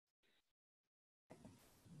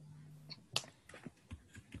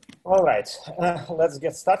All right, let's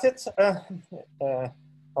get started.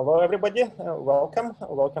 Hello, everybody. Welcome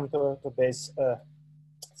to today's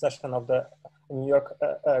session of the New York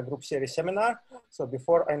Group Series Seminar. So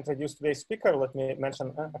before I introduce today's speaker, let me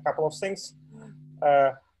mention a couple of things.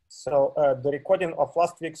 The recording of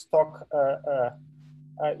last week's talk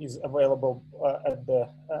is available at the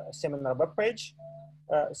seminar webpage.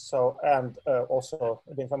 Also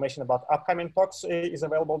the information about upcoming talks is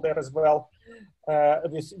available there as well.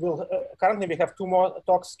 Currently we have two more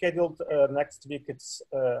talks scheduled. Next week it's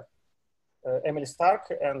Emily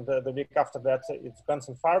Stark, and the week after that it's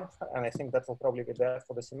Benson Farb, and I think that will probably be there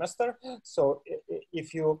for the semester. So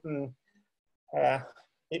if you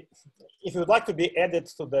if you would like to be added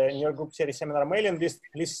to the New York Group Series Seminar mailing list,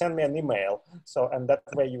 please send me an email. And that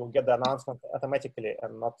way you will get the announcement automatically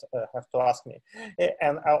and not have to ask me.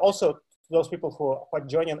 And also, those people who are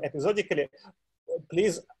joining episodically,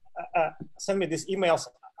 please send me these emails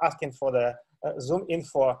asking for the Zoom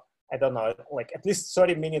info. I don't know, like at least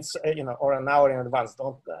 30 minutes, or an hour in advance.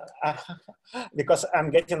 Don't, because I'm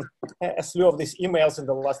getting a slew of these emails in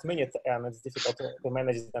the last minute, and it's difficult to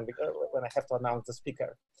manage them when I have to announce the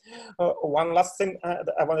speaker. One last thing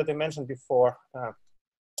that I wanted to mention before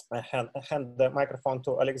I hand the microphone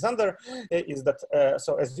to Alexander is that,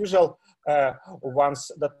 so as usual, once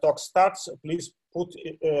the talk starts, please put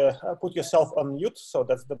yourself on mute. So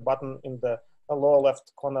that's the button in the lower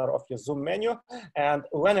left corner of your Zoom menu. And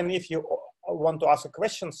when and if you want to ask a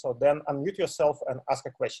question, so then unmute yourself and ask a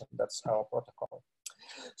question. That's our protocol.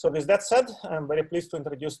 So with that said, I'm very pleased to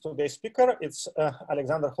introduce today's speaker. It's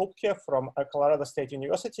Alexander Hulpke from Colorado State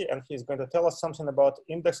University, and he's going to tell us something about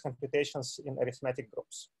index computations in arithmetic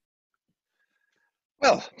groups.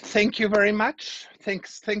 Well, thank you very much.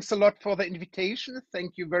 Thanks a lot for the invitation.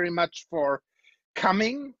 Thank you very much for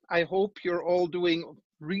coming. I hope you're all doing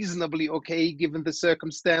reasonably okay given the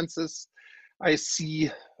circumstances. I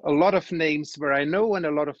see a lot of names where I know and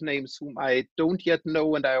a lot of names whom I don't yet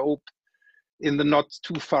know, and I hope in the not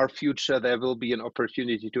too far future there will be an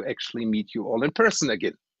opportunity to actually meet you all in person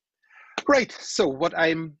again. Right, so what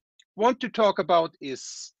I want to talk about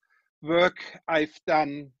is work I've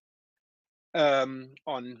done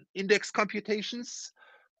on index computations.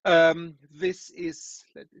 This is,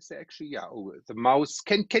 let me say, actually, yeah, oh, the mouse.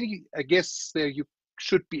 Can you? I guess there you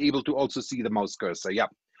should be able to also see the mouse cursor. Yeah.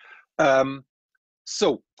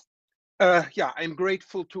 Yeah, I'm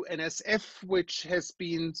grateful to NSF, which has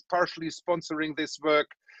been partially sponsoring this work.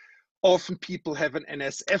 Often people have an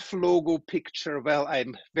NSF logo picture. Well,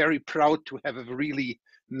 I'm very proud to have a really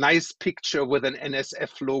nice picture with an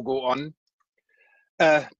NSF logo on.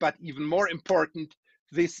 But even more important,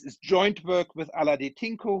 this is joint work with Alade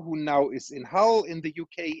Tinko, who now is in Hull in the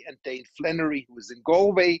UK, and Dane Flannery, who is in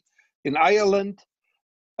Galway in Ireland.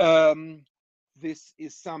 This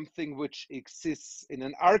is something which exists in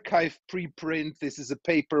an archive preprint. This is a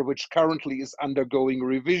paper which currently is undergoing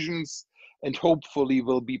revisions and hopefully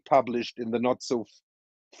will be published in the not so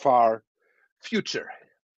far future.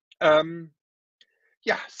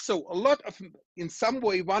 Yeah, so a lot of, in some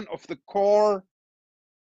way, one of the core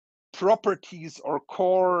properties or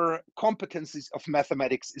core competencies of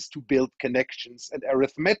mathematics is to build connections, and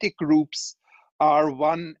arithmetic groups are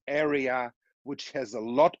one area which has a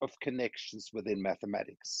lot of connections within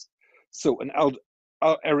mathematics. So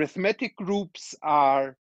arithmetic groups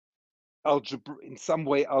are in some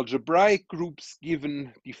way algebraic groups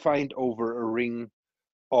defined over a ring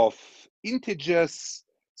of integers.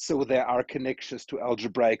 So there are connections to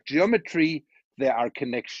algebraic geometry, there are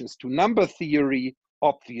connections to number theory,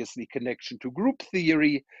 obviously connection to group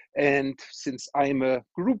theory. And since I'm a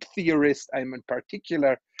group theorist, I'm in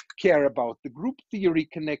particular care about the group theory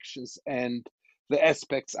connections, and the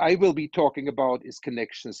aspects I will be talking about is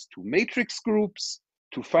connections to matrix groups,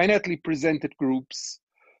 to finitely presented groups.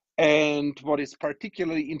 And what is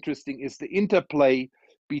particularly interesting is the interplay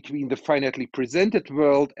between the finitely presented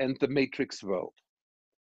world and the matrix world.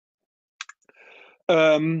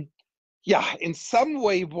 Yeah, in some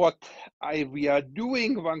way, what we are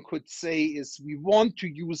doing, one could say, is we want to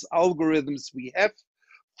use algorithms we have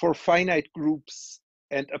for finite groups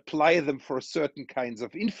and apply them for certain kinds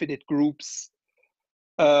of infinite groups.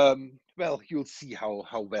 Well, you'll see how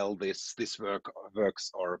well this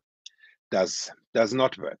works or does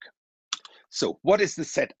not work. So what is the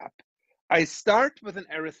setup? I start with an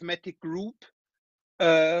arithmetic group.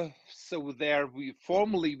 So there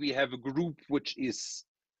formally we have a group which is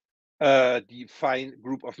defined,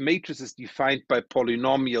 group of matrices defined by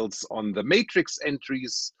polynomials on the matrix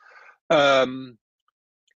entries.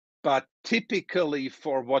 But typically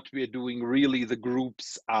for what we're doing, really the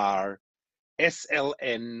groups are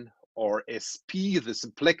SLN or SP, the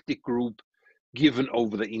symplectic group, given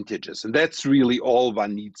over the integers. And that's really all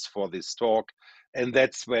one needs for this talk. And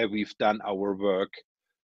that's where we've done our work.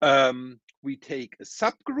 We take a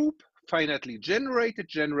subgroup, finitely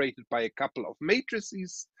generated by a couple of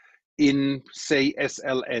matrices in, say,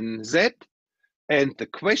 SLNZ. And the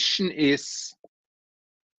question is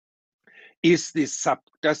does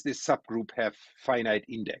this subgroup have finite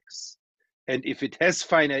index? And if it has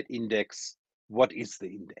finite index, what is the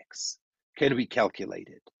index? Can we calculate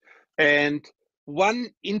it? And one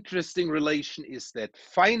interesting relation is that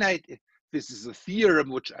finite, this is a theorem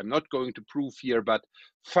which I'm not going to prove here, but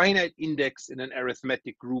finite index in an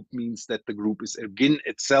arithmetic group means that the group is again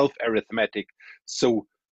itself arithmetic. So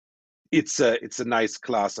it's a nice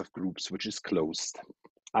class of groups which is closed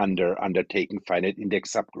under taking finite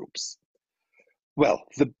index subgroups. Well,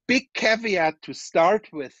 the big caveat to start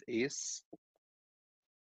with is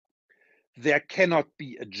there cannot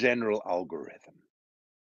be a general algorithm.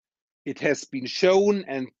 It has been shown,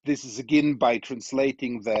 and this is again by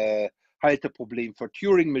translating the Halter-Problem for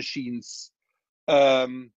Turing machines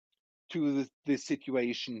to the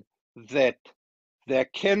situation, that there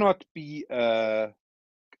cannot be an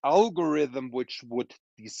algorithm which would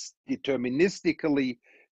deterministically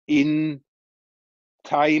in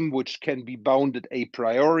time, which can be bounded a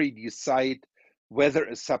priori, decide whether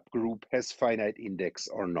a subgroup has finite index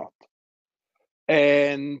or not.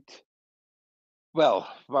 And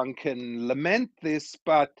well, one can lament this,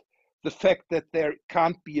 but the fact that there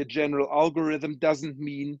can't be a general algorithm doesn't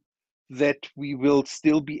mean that we will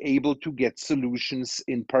still be able to get solutions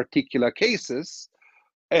in particular cases.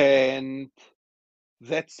 And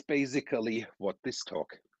that's basically what this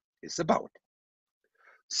talk is about.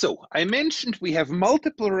 So I mentioned we have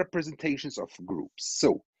multiple representations of groups.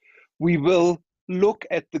 So we will look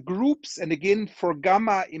at the groups, and again, for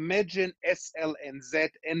gamma, imagine SL and Z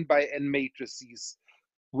n by n matrices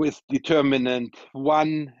with determinant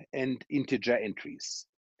 1 and integer entries.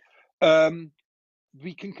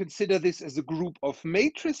 We can consider this as a group of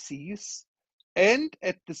matrices, and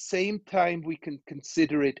at the same time, we can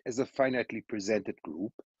consider it as a finitely presented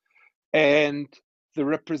group. And the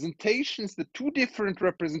representations, the two different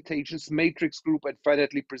representations, matrix group and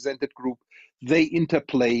finitely presented group, they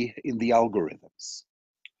interplay in the algorithms.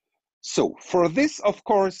 So for this, of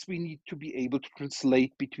course, we need to be able to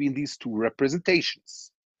translate between these two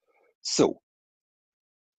representations. So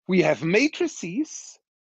we have matrices,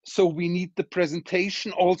 so we need the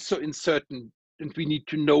presentation also in certain, and we need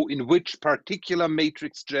to know in which particular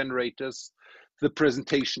matrix generators the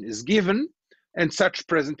presentation is given. And such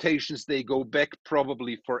presentations, they go back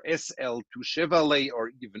probably for SL to Chevalier or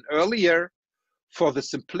even earlier. For the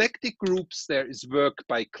symplectic groups, there is work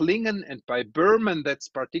by Klingen and by Berman. That's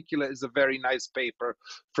particular is a very nice paper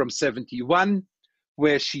from 71,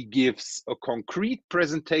 where she gives a concrete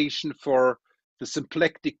presentation for the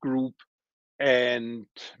symplectic group and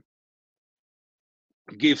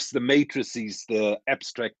gives the matrices the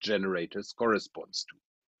abstract generators corresponds to.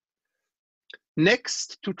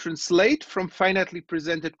 Next, to translate from finitely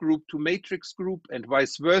presented group to matrix group and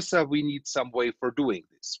vice versa, we need some way for doing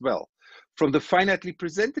this. Well, from the finitely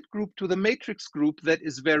presented group to the matrix group, that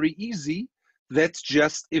is very easy. That's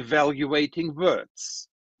just evaluating words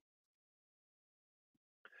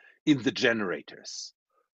in the generators.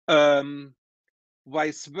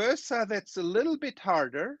 Vice versa, that's a little bit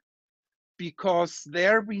harder, because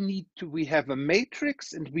there we have a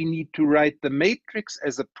matrix and we need to write the matrix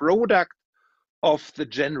as a product of the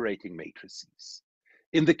generating matrices.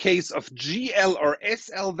 In the case of GL or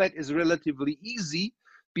SL, that is relatively easy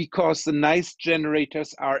because the nice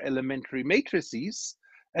generators are elementary matrices.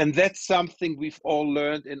 And that's something we've all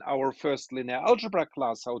learned in our first linear algebra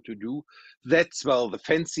class how to do. That's, well, the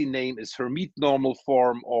fancy name is Hermite normal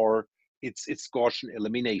form, or it's Gaussian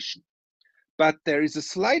elimination. But there is a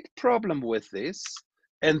slight problem with this,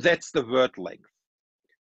 and that's the word length.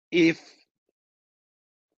 If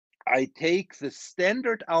I take the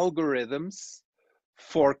standard algorithms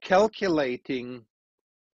for calculating,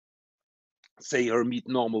 say, Hermite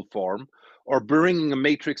normal form, or bringing a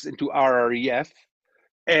matrix into RREF,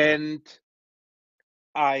 and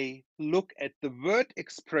I look at the word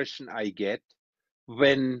expression I get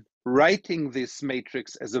when writing this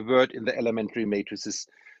matrix as a word in the elementary matrices,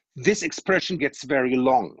 this expression gets very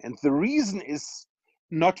long. And the reason is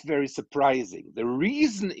not very surprising. The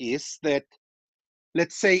reason is that,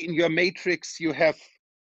 let's say in your matrix, you have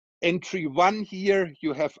entry 1 here,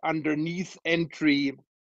 you have underneath entry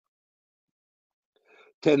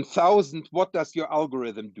 10,000. What does your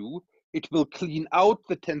algorithm do? It will clean out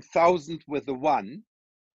the 10,000 with a 1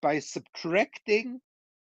 by subtracting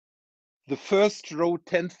the first row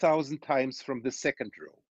 10,000 times from the second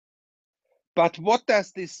row. But what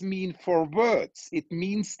does this mean for words? It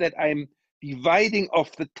means that I'm dividing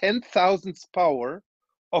off the 10,000th power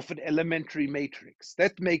of an elementary matrix.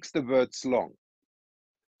 That makes the words long.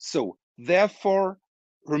 So therefore,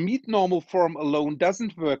 Hermite normal form alone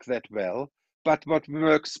doesn't work that well, but what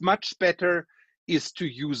works much better is to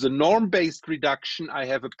use a norm-based reduction. I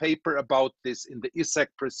have a paper about this in the ISAC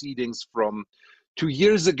proceedings from 2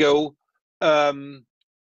 years ago,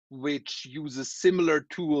 which uses similar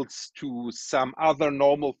tools to some other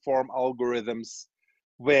normal form algorithms,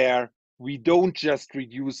 where we don't just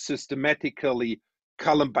reduce systematically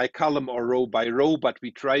column by column or row by row, but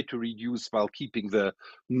we try to reduce while keeping the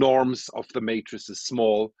norms of the matrices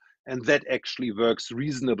small. And that actually works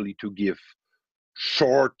reasonably to give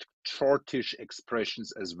shortish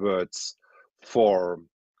expressions as words for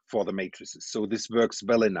the matrices. So this works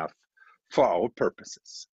well enough for our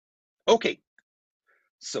purposes. Okay,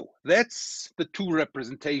 so that's the two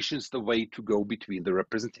representations, the way to go between the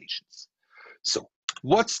representations. So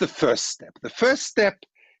what's the first step? The first step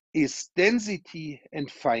is density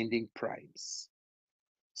and finding primes.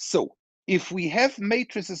 So if we have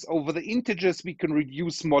matrices over the integers, we can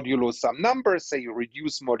reduce modulo some number, say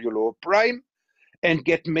reduce modulo a prime, and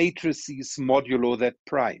get matrices modulo that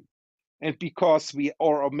prime. And because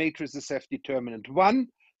our matrices have determinant 1,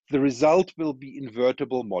 the result will be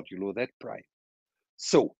invertible modulo that prime.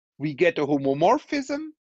 So we get a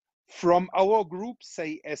homomorphism from our group,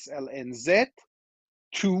 say SLNZ,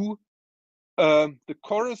 to the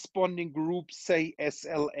corresponding group, say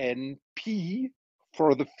SLNP,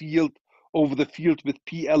 for the field over the field with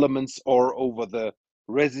P elements, or over the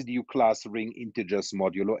residue class ring integers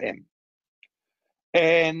modulo M.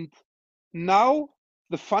 And now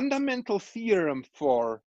the fundamental theorem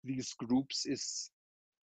for these groups is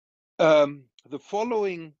the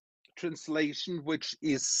following translation, which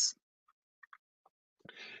is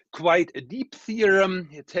quite a deep theorem.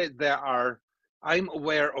 I'm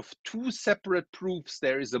aware of 2 separate proofs.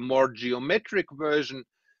 There is a more geometric version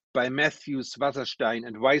by Matthews, Wasserstein,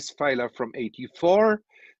 and Weisfeiler from '84.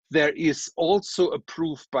 There is also a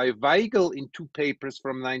proof by Weigel in 2 papers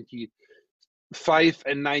from '95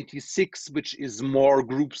 and '96, which is more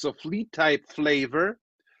groups of Lie type flavor.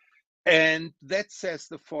 And that says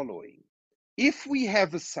the following. If we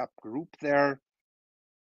have a subgroup, there are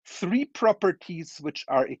 3 properties which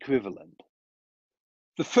are equivalent.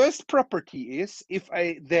 The first property is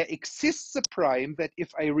there exists a prime that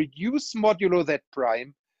if I reduce modulo that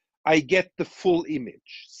prime, I get the full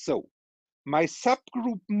image. So my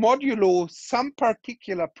subgroup modulo some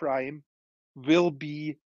particular prime will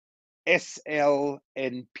be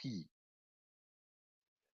SLNP.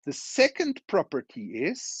 The second property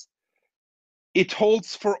is it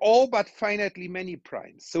holds for all but finitely many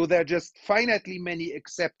primes. So there are just finitely many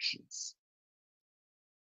exceptions.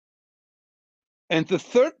 And the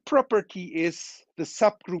third property is the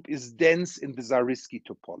subgroup is dense in the Zariski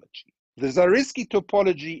topology. The Zariski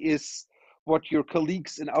topology is what your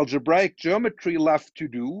colleagues in algebraic geometry love to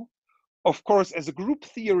do. Of course, as a group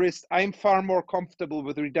theorist, I'm far more comfortable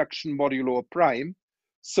with reduction modulo a prime.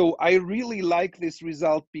 So I really like this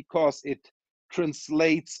result because it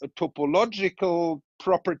translates a topological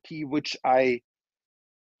property which I,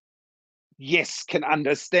 yes, can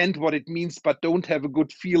understand what it means, but don't have a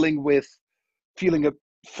good feeling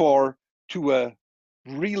to a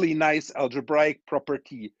really nice algebraic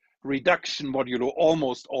property. Reduction modulo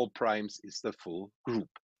almost all primes is the full group.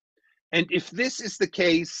 And if this is the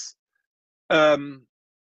case for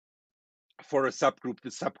a subgroup, the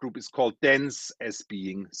subgroup is called dense as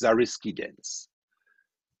being Zariski dense.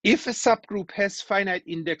 If a subgroup has finite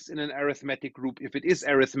index in an arithmetic group, if it is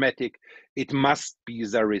arithmetic, it must be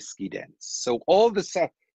Zariski dense. So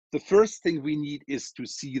the first thing we need is to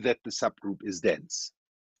see that the subgroup is dense.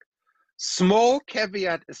 Small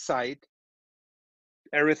caveat aside,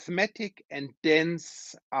 arithmetic and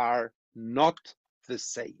dense are not the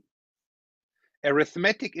same.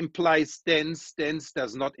 Arithmetic implies dense, dense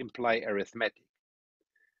does not imply arithmetic.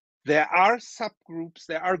 There are subgroups,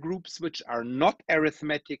 there are groups which are not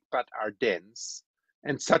arithmetic but are dense,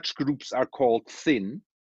 and such groups are called thin.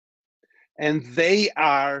 And they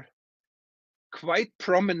are quite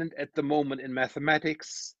prominent at the moment in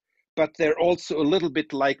mathematics, but they're also a little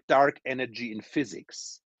bit like dark energy in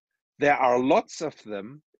physics. There are lots of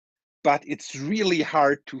them, but it's really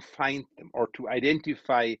hard to find them or to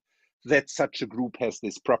identify that such a group has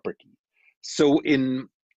this property. So in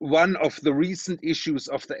one of the recent issues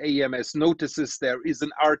of the AMS notices, there is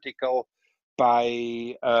an article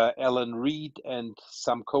by Alan Reed and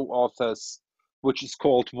some co-authors, which is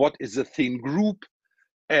called "What is a Thin Group?"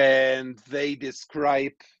 and they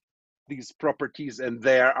describe these properties, and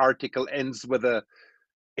their article ends with a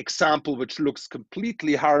example which looks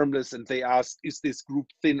completely harmless, and they ask, is this group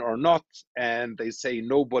thin or not? And they say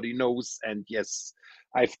nobody knows. And yes,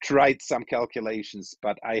 I've tried some calculations,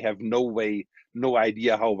 but I have no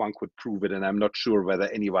idea how one could prove it, and I'm not sure whether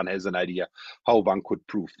anyone has an idea how one could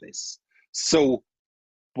prove this. So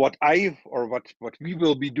what we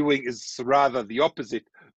will be doing is rather the opposite.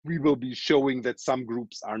 We will be showing that some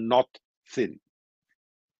groups are not thin.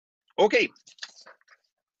 Okay.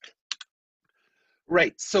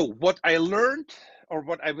 Right, so what I learned, or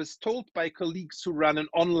what I was told by colleagues who run an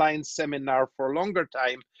online seminar for a longer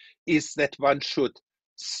time, is that one should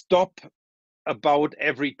stop about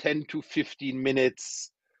every 10 to 15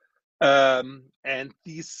 minutes. And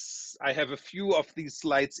I have a few of these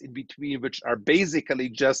slides in between, which are basically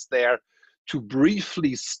just there to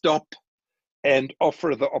briefly stop and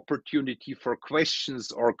offer the opportunity for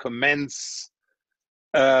questions or comments.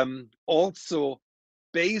 Also,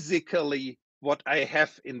 basically, what I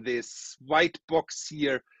have in this white box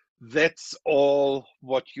here, that's all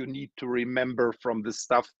what you need to remember from the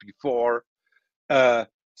stuff before.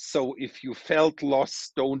 So if you felt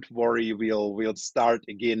lost, don't worry, we'll start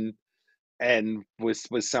again, and with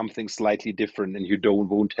something slightly different, and you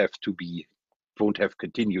won't have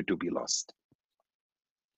continued to be lost.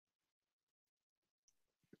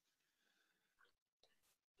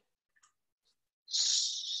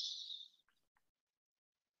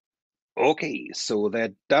 Okay, so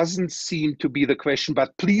that doesn't seem to be the question,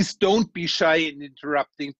 but please don't be shy in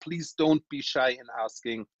interrupting. Please don't be shy in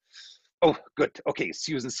asking. Oh, good. Okay,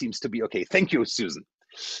 Susan seems to be okay. Thank you, Susan.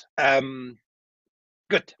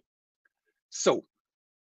 Good. So,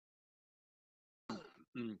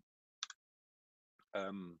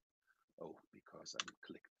 because I'm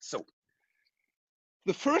clicked. So,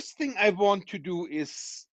 the first thing I want to do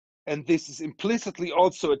is, and this is implicitly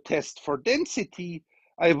also a test for density,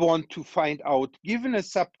 I want to find out, given a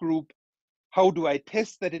subgroup, how do I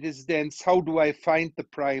test that it is dense? How do I find the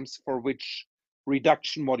primes for which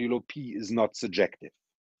reduction modulo P is not surjective?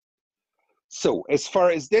 So as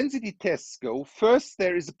far as density tests go, first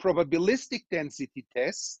there is a probabilistic density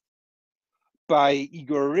test by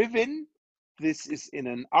Igor Rivin. This is in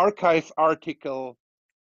an archive article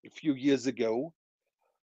a few years ago.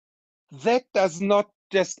 That does not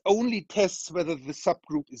just only tests whether the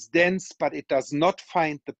subgroup is dense, but it does not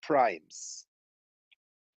find the primes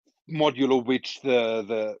modulo which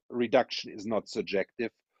the reduction is not surjective.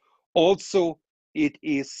 Also, it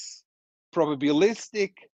is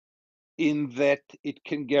probabilistic in that it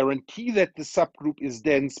can guarantee that the subgroup is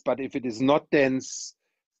dense, but if it is not dense,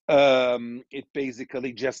 it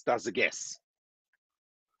basically just does a guess.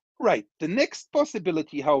 Right, the next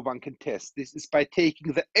possibility how one can test this is by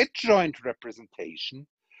taking the adjoint representation.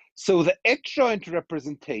 So the adjoint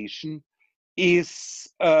representation is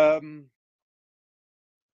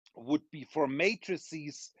would be for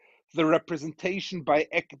matrices the representation by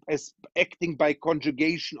acting by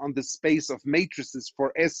conjugation on the space of matrices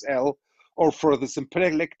for SL, or for the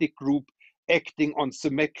symplectic group acting on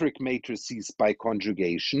symmetric matrices by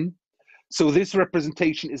conjugation. So this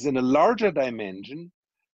representation is in a larger dimension,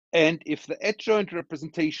 and if the adjoint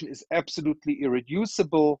representation is absolutely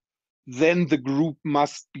irreducible, then the group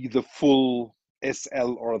must be the full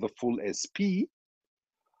SL or the full SP.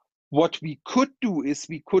 What we could do is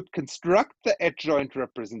we could construct the adjoint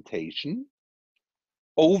representation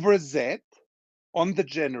over Z on the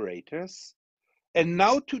generators, and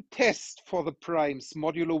now to test for the primes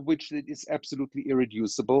modulo which it is absolutely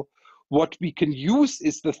irreducible, what we can use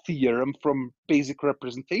is the theorem from basic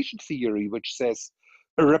representation theory, which says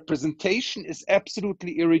a representation is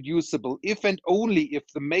absolutely irreducible if and only if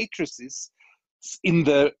the matrices in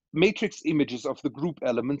the matrix images of the group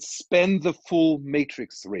elements span the full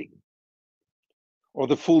matrix ring or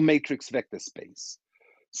the full matrix vector space.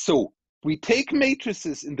 So we take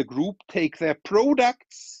matrices in the group, take their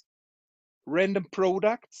products, random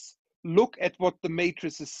products, look at what the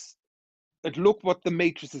matrices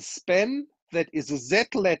span, that is a Z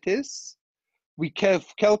lattice. We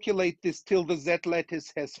calculate this till the Z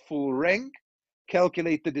lattice has full rank,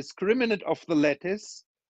 calculate the discriminant of the lattice,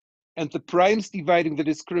 and the primes dividing the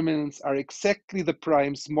discriminants are exactly the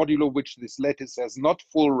primes modulo which this lattice has not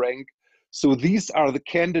full rank. So these are the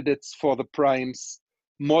candidates for the primes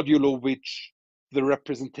modulo which the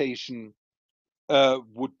representation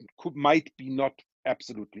might be not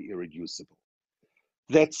absolutely irreducible.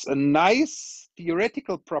 That's a nice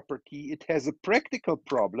theoretical property. It has a practical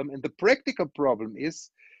problem, and the practical problem is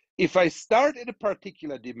if I start at a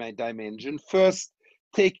particular dimension, first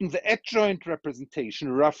taking the adjoint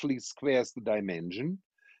representation roughly squares the dimension.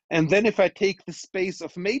 And then if I take the space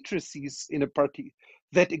of matrices in a party,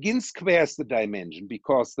 that again squares the dimension,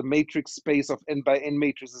 because the matrix space of n by n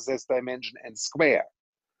matrices has dimension n square.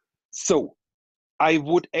 So I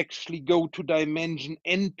would actually go to dimension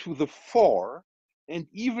n to the 4. And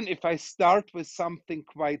even if I start with something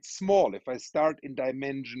quite small, if I start in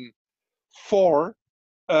dimension 4,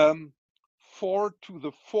 4 to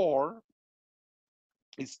the 4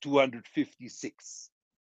 is 256.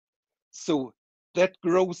 So that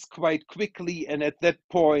grows quite quickly. And at that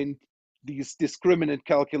point, these discriminant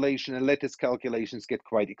calculation and lattice calculations get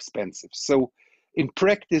quite expensive. So in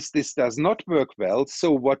practice, this does not work well.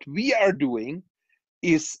 So what we are doing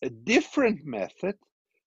is a different method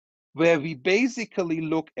where we basically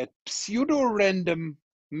look at pseudo-random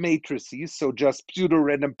matrices, so just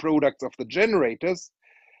pseudo-random products of the generators,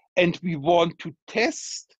 and we want to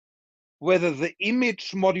test whether the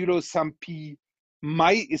image modulo some p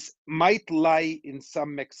might lie in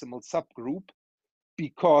some maximal subgroup,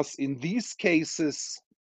 because in these cases,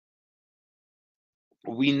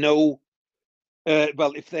 we know,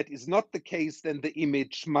 well, if that is not the case, then the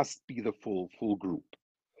image must be the full group.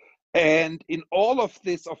 And in all of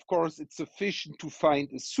this, of course, it's sufficient to find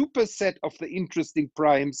a superset of the interesting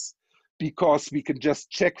primes, because we can just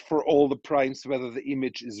check for all the primes whether the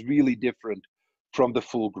image is really different from the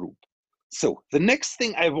full group. So the next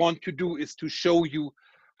thing I want to do is to show you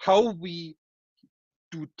how we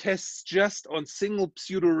do tests just on single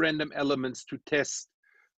pseudo-random elements to test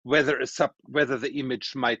whether the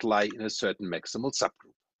image might lie in a certain maximal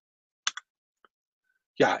subgroup.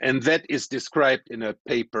 Yeah, and that is described in a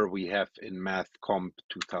paper we have in Math Comp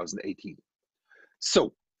 2018.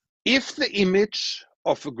 So if the image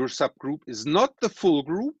of a subgroup is not the full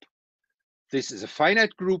group, this is a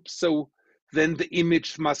finite group, so then the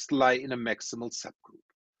image must lie in a maximal subgroup.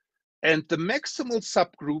 And the maximal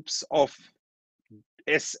subgroups of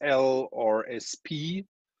SL or SP,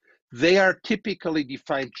 they are typically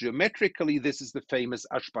defined geometrically. This is the famous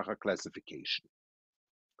Aschbacher classification.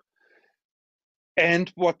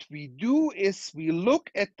 And what we do is we look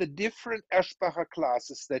at the different Aschbacher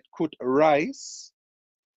classes that could arise.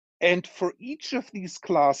 And for each of these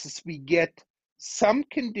classes, we get some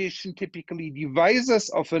condition, typically divisors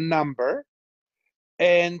of a number.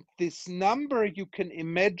 And this number you can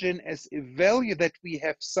imagine as a value that we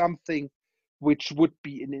have something which would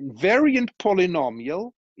be an invariant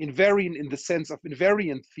polynomial, invariant in the sense of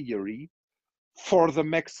invariant theory, for the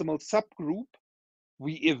maximal subgroup.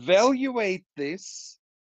 We evaluate this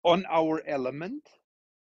on our element,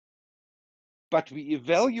 but we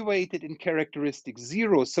evaluate it in characteristic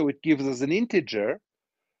 0, so it gives us an integer,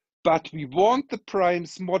 but we want the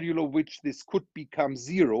primes modulo which this could become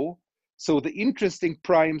 0. So the interesting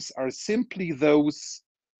primes are simply those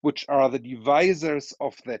which are the divisors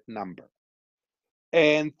of that number.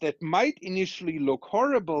 And that might initially look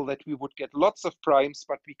horrible, that we would get lots of primes,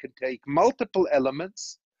 but we can take multiple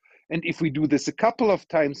elements. And if we do this a couple of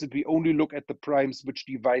times and we only look at the primes which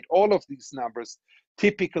divide all of these numbers,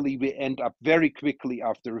 typically we end up very quickly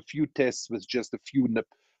after a few tests with just a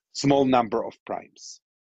small number of primes.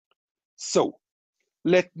 So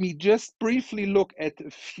let me just briefly look at a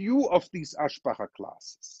few of these Aschbacher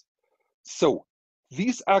classes. So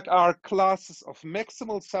these are classes of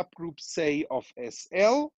maximal subgroups, say of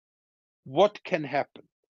SL. What can happen?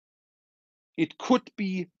 It could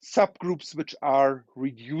be subgroups which are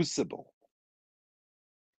reducible.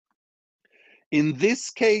 In this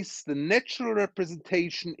case, the natural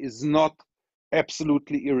representation is not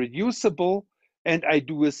absolutely irreducible, and I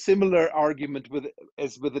do a similar argument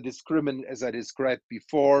as with the discriminant as I described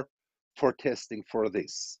before for testing for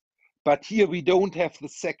this. But here we don't have the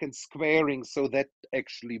second squaring, so that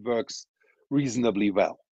actually works reasonably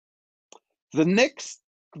well. The next,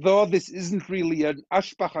 though this isn't really an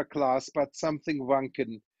Aschbacher class, but something one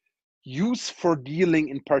can use for dealing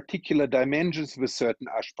in particular dimensions with certain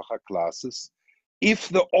Aschbacher classes, if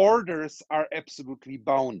the orders are absolutely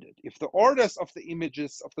bounded. If the orders of the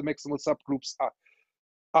images of the maximal subgroups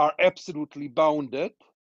are absolutely bounded,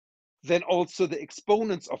 then also the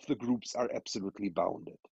exponents of the groups are absolutely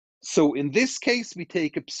bounded. So in this case, we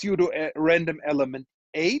take a pseudo-random element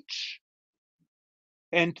H,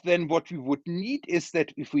 and then what we would need is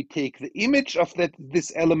that if we take the image of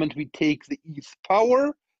this element, we take the eth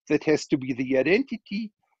power, that has to be the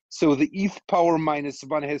identity. So the eth power minus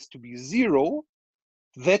 1 has to be 0.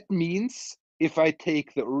 That means if I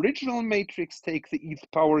take the original matrix, take the eth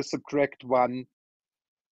power, subtract 1,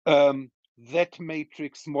 that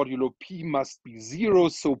matrix modulo P must be 0,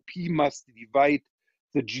 so P must divide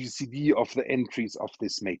the GCD of the entries of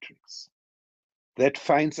this matrix. That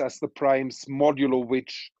finds us the primes modulo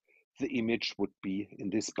which the image would be in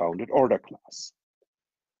this bounded order class.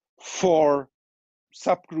 For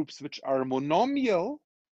subgroups which are monomial,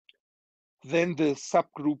 then the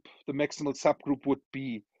subgroup, the maximal subgroup would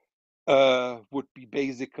be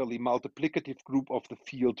basically multiplicative group of the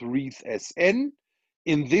field wreath Sn.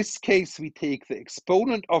 In this case, we take the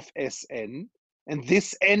exponent of Sn, and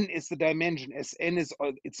this n is the dimension. Sn is,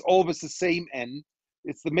 it's always the same n.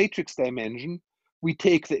 It's the matrix dimension. We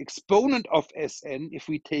take the exponent of Sn. If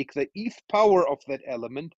we take the eth power of that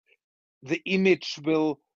element, the image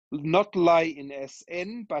will not lie in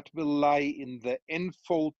Sn, but will lie in the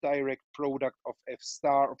n-fold direct product of f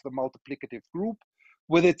star of the multiplicative group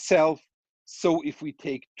with itself. So if we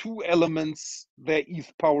take two elements, their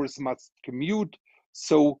eth powers must commute.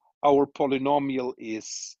 So our polynomial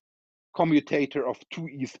is commutator of 2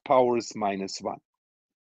 eth powers minus 1.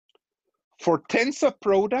 For tensor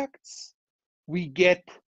products, we get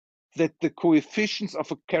that the coefficients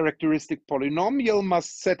of a characteristic polynomial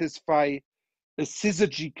must satisfy a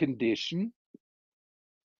syzygy condition,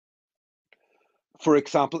 for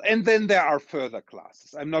example, and then there are further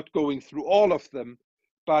classes. I'm not going through all of them,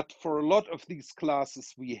 but for a lot of these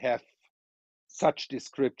classes, we have such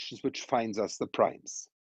descriptions which finds us the primes.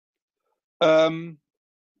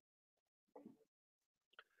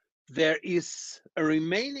 There is a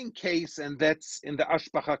remaining case, and that's in the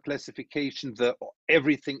Aschbacher classification, the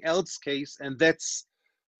everything else case, and that's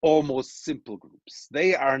almost simple groups.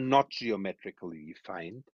 They are not geometrically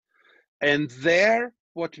defined. And there,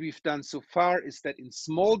 what we've done so far is that in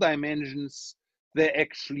small dimensions, they're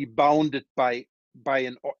actually bounded by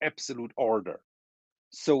an absolute order.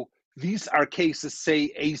 So these are cases,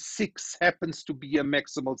 say A6 happens to be a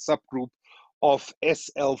maximal subgroup of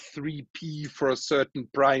SL3P for certain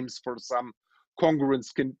primes for some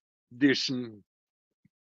congruence condition.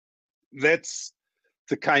 That's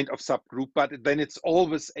the kind of subgroup, but then it's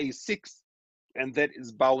always A6, and that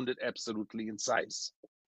is bounded absolutely in size.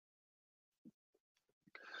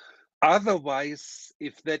 Otherwise,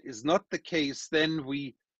 if that is not the case, then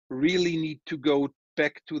we really need to go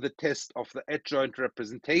back to the test of the adjoint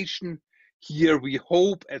representation. Here we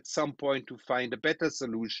hope at some point to find a better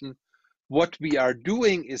solution. What we are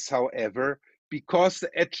doing is, however, because the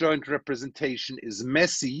adjoint representation is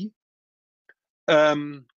messy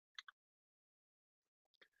and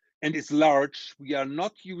is large, we are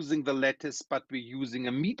not using the lattice, but we're using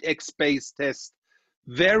a meet-x space test.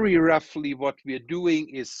 Very roughly, what we're doing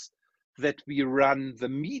is that we run the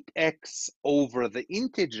meet-x over the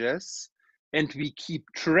integers, and we keep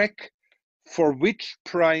track for which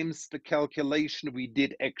primes the calculation we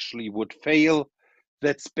did actually would fail.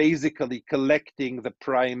 That's basically collecting the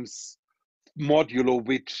primes modulo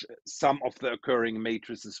which some of the occurring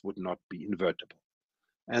matrices would not be invertible.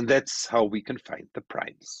 And that's how we can find the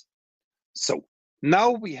primes. So now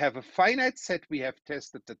we have a finite set. We have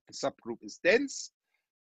tested that the subgroup is dense,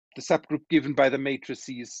 the subgroup given by the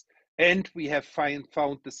matrices, and we have found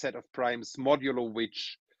the set of primes modulo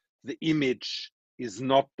which the image is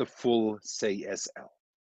not the full, say, SL.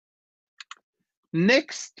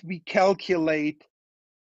 Next, we calculate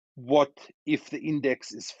what, if the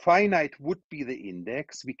index is finite, would be the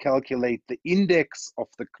index. We calculate the index of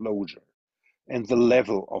the closure and the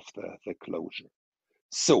level of the closure.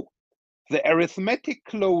 So the arithmetic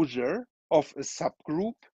closure of a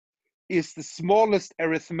subgroup is the smallest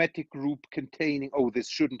arithmetic group containing, oh, this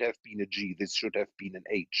shouldn't have been a G, this should have been an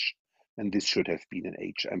H, and this should have been an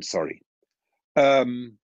H, I'm sorry.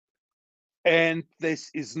 And this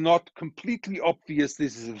is not completely obvious.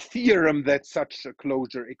 This is a theorem that such a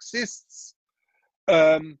closure exists.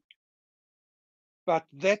 But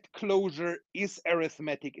that closure is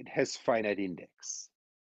arithmetic, it has finite index.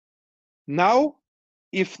 Now,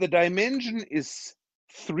 if the dimension is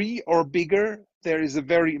 3 or bigger, there is a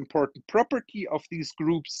very important property of these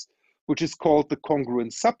groups, which is called the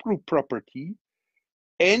congruent subgroup property.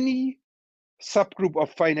 Any subgroup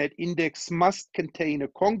of finite index must contain a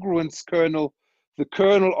congruence kernel, the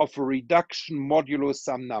kernel of a reduction modulo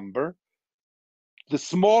some number. The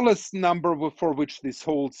smallest number for which this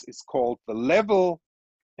holds is called the level,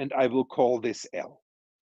 and I will call this L.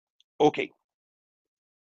 Okay.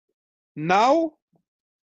 Now,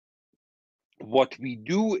 what we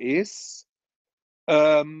do is,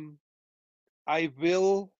 I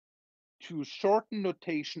will, to shorten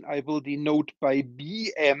notation, I will denote by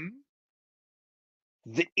BM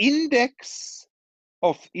the index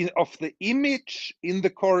of the image in the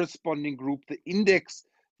corresponding group, the index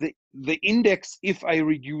if I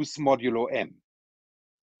reduce modulo M.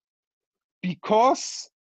 Because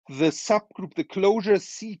the subgroup, the closure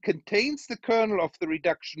C, contains the kernel of the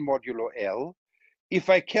reduction modulo L, if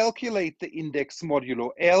I calculate the index modulo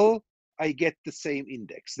L, I get the same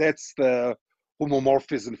index. That's the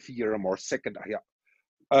homomorphism theorem or second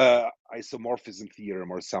isomorphism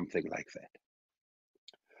theorem or something like that.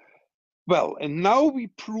 Well, and now we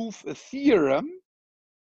prove a theorem,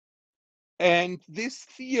 and this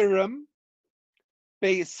theorem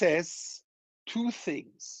says two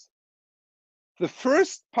things. The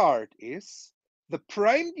first part is the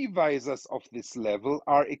prime divisors of this level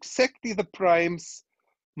are exactly the primes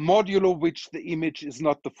modulo which the image is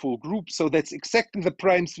not the full group. So that's exactly the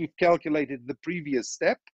primes we've calculated in the previous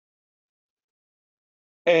step.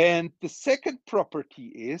 And the second property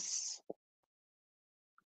is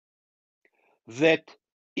that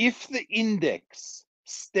if the index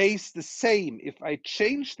stays the same, if I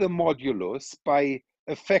change the modulus by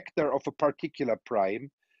a factor of a particular prime,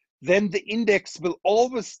 then the index will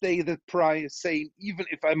always stay the same, even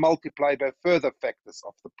if I multiply by further factors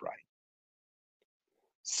of the prime.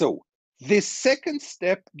 So this second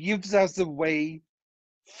step gives us a way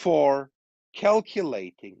for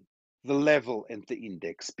calculating the level and the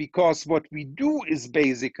index, because what we do is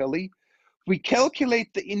basically we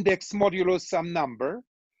calculate the index modulo some number.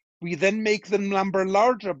 We then make the number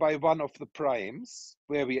larger by one of the primes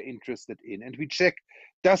where we are interested in, and we check,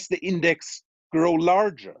 does the index grow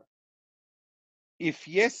larger? If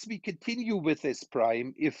yes, we continue with this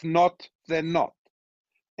prime. If not, then not.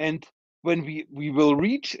 And when we will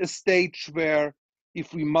reach a stage where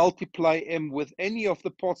if we multiply m with any of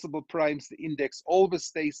the possible primes, the index always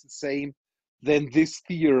stays the same, then this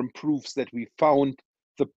theorem proves that we found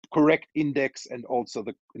the correct index and also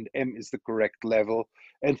and m is the correct level.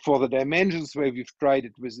 And for the dimensions where we've tried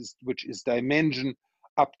it with, which is dimension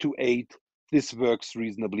up to 8, this works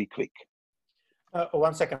reasonably quick.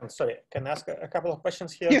 1 second, sorry. Can I ask a couple of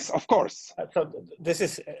questions here? Yes, of course. So this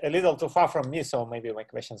is a little too far from me, so maybe my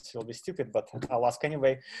questions will be stupid, but I'll ask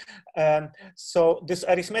anyway. So this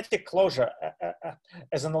arithmetic closure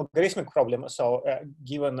as an algorithmic problem, so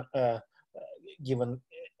given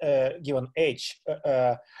h,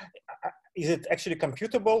 is it actually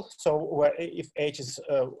computable? So if h is,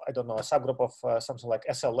 I don't know, a subgroup of something like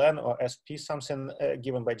SLN or SP, something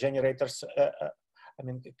given by generators, I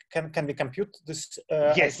mean, can we compute this?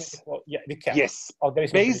 Yes. Yeah, we can. Yes.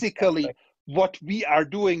 Basically, right? What we are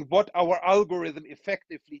doing, what our algorithm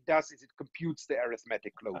effectively does is it computes the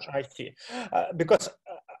arithmetic closure. I see. Because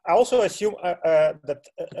I also assume that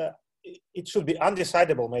it should be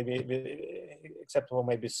undecidable, maybe, except for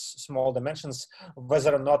maybe small dimensions,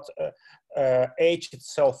 whether or not h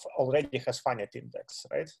itself already has finite index,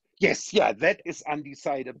 right? Yes, yeah, that is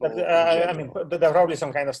undecidable. But, I mean, there are probably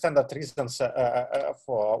some kind of standard reasons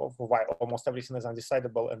for why almost everything is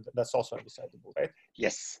undecidable, and that's also undecidable, right?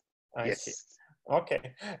 Yes. I see.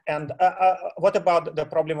 Okay. And what about the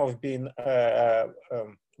problem of being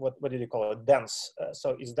what did you call it, dense?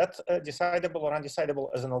 So is that decidable or undecidable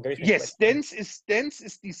as an algorithm? Yes, dense is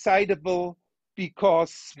decidable,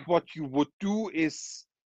 because what you would do is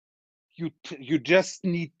you just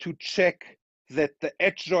need to check that the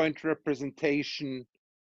adjoint representation,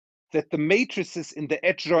 that the matrices in the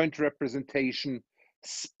adjoint representation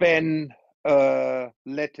span a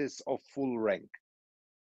lattice of full rank.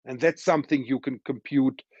 And that's something you can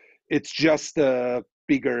compute. It's just a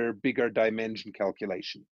bigger dimension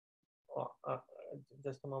calculation.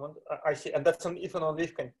 Just a moment. I see. And that's an if and only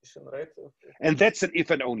if condition, right? And that's an if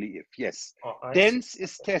and only if, yes. Dense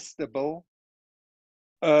is testable.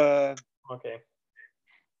 Okay.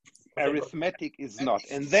 Arithmetic is not.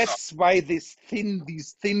 And that's why these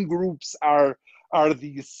thin groups are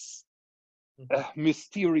these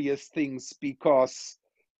mysterious things, because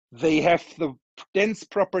they have the dense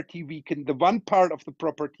property. The one part of the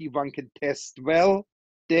property one can test well,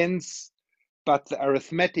 dense, but the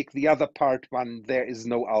arithmetic, the other part there is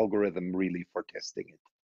no algorithm really for testing it.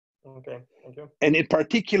 Okay, thank you. And in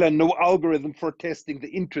particular, no algorithm for testing the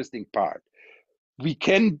interesting part. We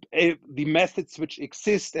can, the methods which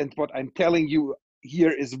exist, and what I'm telling you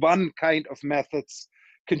here is one kind of methods,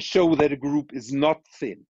 can show that a group is not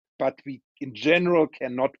thin, but we in general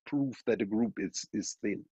cannot prove that a group is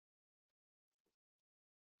thin.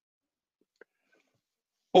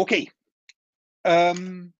 Okay.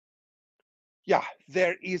 Yeah,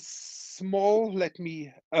 there is small, let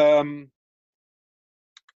me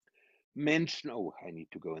mention, oh, I need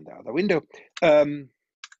to go in the other window.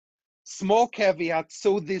 Small caveat,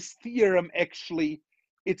 so this theorem actually,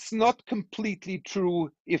 it's not completely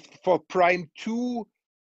true if for prime 2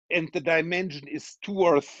 and the dimension is 2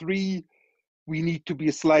 or 3, we need to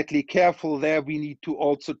be slightly careful there. We need to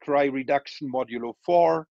also try reduction modulo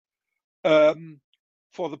 4.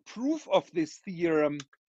 For the proof of this theorem,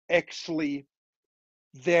 actually,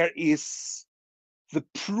 there is The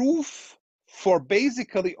proof for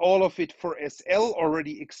basically all of it for SL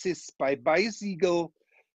already exists by Beisiegel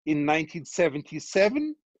in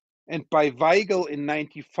 1977 and by Weigel in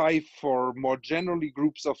 95 for more generally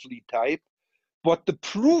groups of Lie type. What the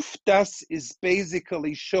proof does is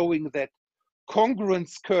basically showing that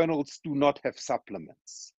congruence kernels do not have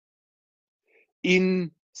supplements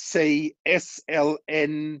in, say,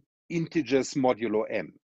 SLN integers modulo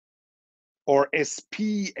m, or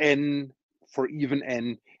SPN for even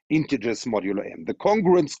n integers modulo m. The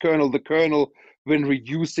congruence kernel, the kernel when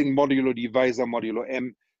reducing modulo divisor modulo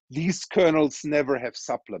m, these kernels never have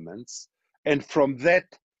supplements. And from that,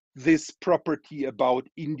 this property about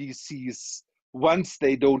indices, once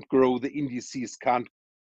they don't grow, the indices can't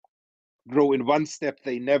grow in one step,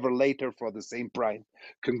 they never later for the same prime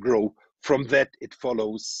can grow. From that, it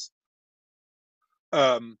follows.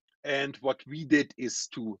 And what we did is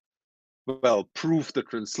to, well, prove the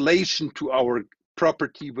translation to our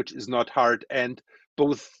property, which is not hard. And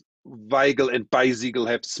both Weigel and Beisiegel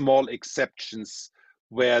have small exceptions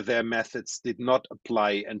where their methods did not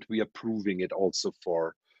apply. And we are proving it also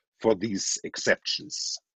for these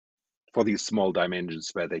exceptions, for these small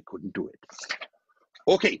dimensions where they couldn't do it.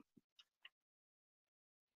 Okay.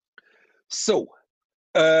 So,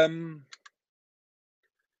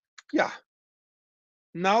 yeah.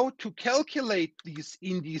 Now to calculate these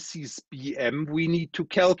indices BM, we need to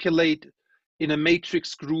calculate in a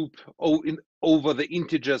matrix group over the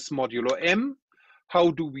integers modulo m.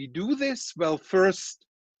 How do we do this? Well, first,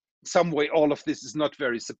 some way all of this is not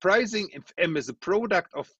very surprising. If m is a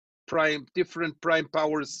product of different prime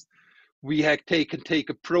powers, we have take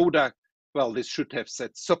a product. Well, this should have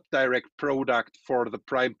said subdirect product for the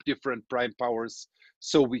different prime powers.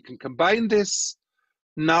 So we can combine this.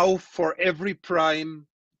 Now for every prime,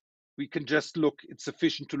 we can just look, it's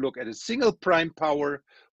sufficient to look at a single prime power.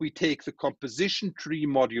 We take the composition tree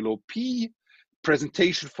modulo P,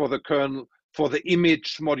 presentation for the kernel, for the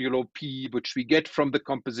image modulo P, which we get from the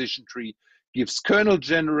composition tree, gives kernel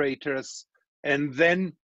generators, and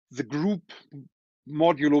then the group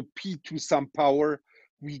modulo P to some power,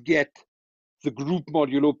 we get the group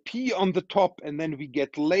modulo P on the top, and then we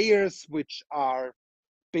get layers, which are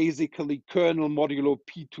basically kernel modulo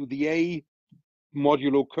P to the A,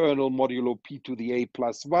 modulo kernel modulo P to the A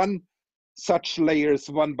plus 1, such layers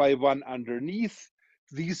one by one underneath.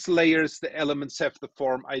 These layers, the elements have the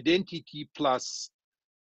form identity plus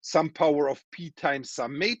some power of P times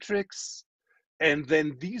some matrix. And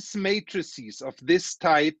then these matrices of this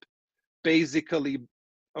type, basically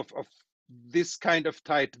of this kind of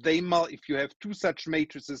type, if you have two such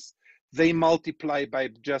matrices, they multiply by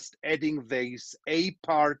just adding these A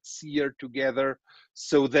parts here together.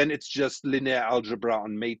 So then it's just linear algebra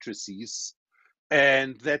on matrices.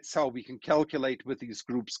 And that's how we can calculate with these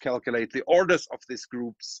groups, calculate the orders of these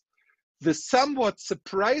groups. The somewhat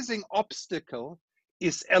surprising obstacle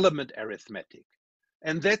is element arithmetic.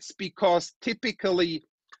 And that's because typically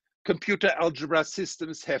computer algebra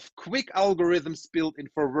systems have quick algorithms built in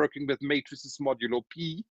for working with matrices modulo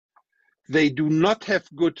P. They do not have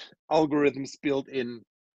good algorithms built in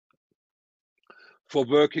for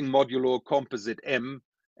working modulo composite M,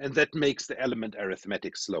 and that makes the element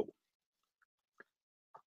arithmetic slow.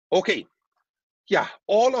 Okay, yeah,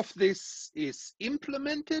 all of this is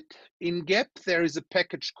implemented. In GAP, there is a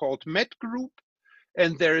package called matgroup,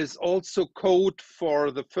 and there is also code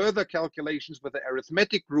for the further calculations with the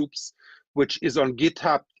arithmetic groups, which is on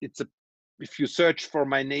GitHub. If you search for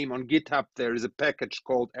my name on GitHub, there is a package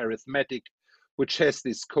called arithmetic, which has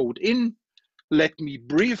this code in. Let me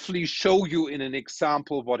briefly show you in an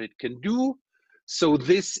example what it can do. So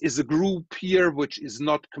this is a group here, which is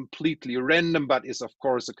not completely random, but is of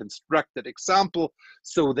course a constructed example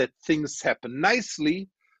so that things happen nicely.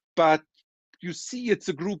 But you see it's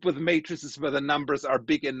a group with matrices where the numbers are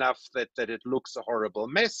big enough that it looks a horrible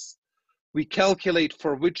mess. We calculate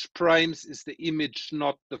for which primes is the image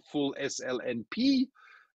not the full SLNP.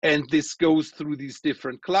 And this goes through these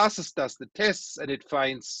different classes, does the tests, and it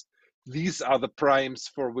finds these are the primes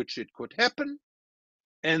for which it could happen.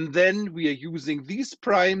 And then we are using these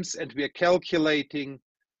primes and we are calculating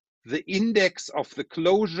the index of the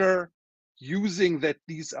closure using that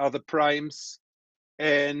these are the primes.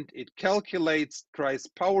 And it calculates, tries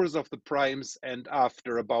powers of the primes, and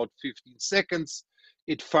after about 15 seconds,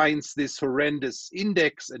 it finds this horrendous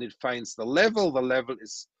index and it finds the level. The level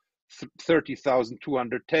is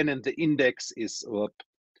 30,210 and the index is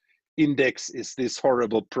this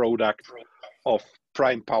horrible product of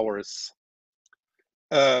prime powers.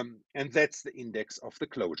 And that's the index of the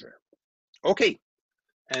closure. Okay,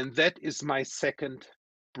 and that is my second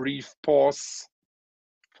brief pause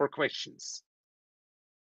for questions.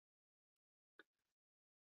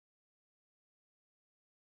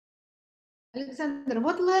 Alexander,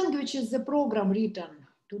 what language is the program written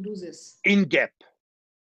to do this? In GAP.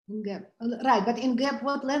 In GAP. Right, but in GAP,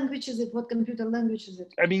 what language is it? What computer language is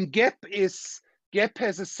it? I mean, GAP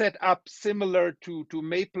has a setup similar to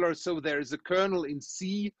Mapler, so there is a kernel in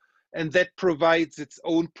C, and that provides its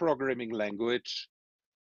own programming language.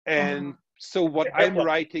 And so what I'm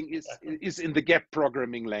writing is in the GAP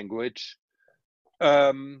programming language.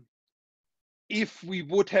 If we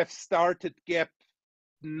would have started GAP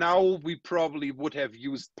now, we probably would have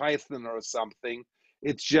used Python or something.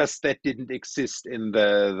 It's just that didn't exist in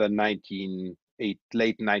the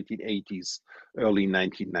late 1980s, early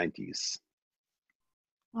 1990s.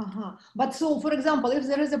 But so, for example, if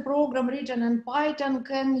there is a program written in Python,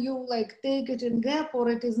 can you like take it in GAP, or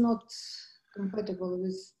it is not compatible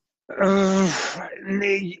with?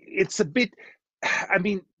 It's a bit, I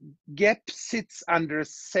mean, GAP sits under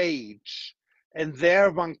Sage, and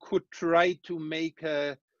there one could try to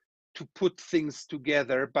to put things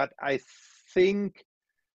together, but I think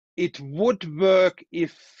it would work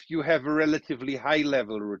if you have a relatively high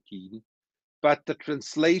level routine, but the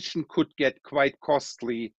translation could get quite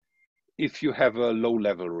costly if you have a low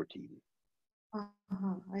level routine.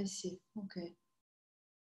 I see. Okay.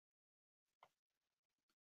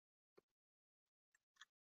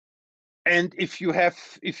 And if you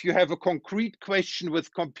have a concrete question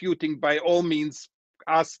with computing, by all means,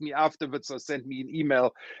 ask me afterwards or send me an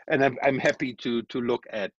email, and I'm happy to look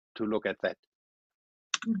at that.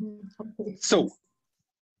 Okay. So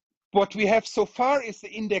what we have so far is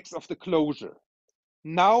the index of the closure.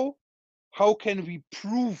 Now, how can we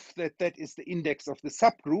prove that that is the index of the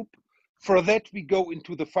subgroup? For that, we go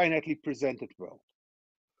into the finitely presented world.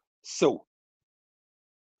 So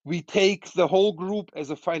we take the whole group as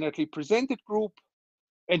a finitely presented group,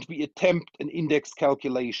 and we attempt an index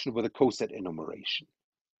calculation with a coset enumeration.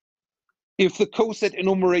 If the coset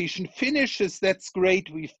enumeration finishes, that's great.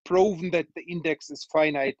 We've proven that the index is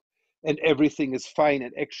finite and everything is fine,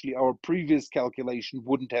 and actually our previous calculation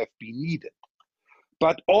wouldn't have been needed.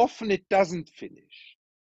 But often it doesn't finish.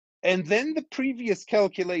 And then the previous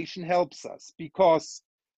calculation helps us, because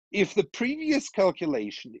if the previous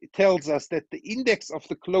calculation tells us that the index of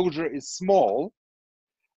the closure is small,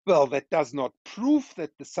 well, that does not prove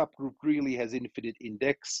that the subgroup really has infinite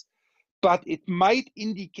index, but it might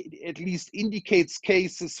indicate, at least indicates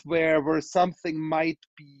cases where something might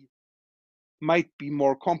be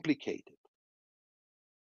more complicated.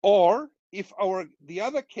 Or if the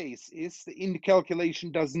other case is the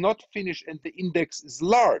calculation does not finish and the index is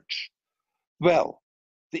large, well,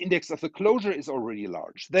 the index of the closure is already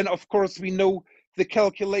large. Then, of course, we know the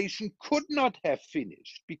calculation could not have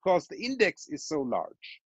finished because the index is so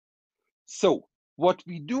large. So what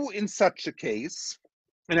we do in such a case,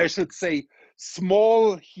 and I should say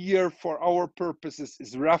small here for our purposes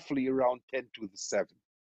is roughly around 10 to the 7.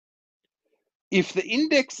 If the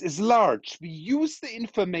index is large, we use the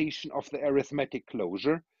information of the arithmetic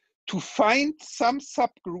closure to find some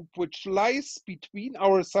subgroup which lies between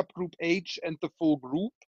our subgroup H and the full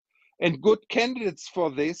group. And good candidates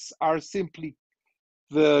for this are simply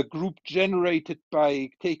the group generated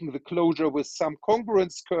by taking the closure with some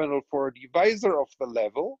congruence kernel for a divisor of the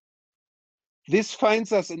level. This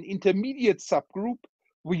finds us an intermediate subgroup.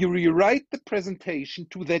 We rewrite the presentation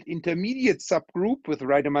to that intermediate subgroup with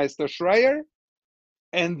Reidemeister-Schreier,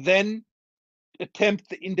 and then attempt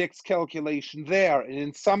the index calculation there.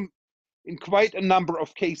 And in quite a number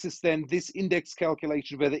of cases, then this index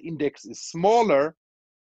calculation where the index is smaller,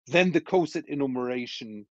 then the coset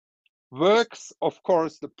enumeration works. Of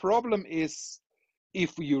course, the problem is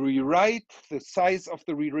if we rewrite, the size of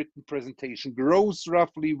the rewritten presentation grows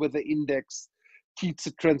roughly with the index.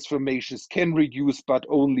 Tietze transformations can reduce, but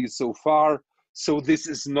only so far. So this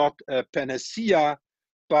is not a panacea,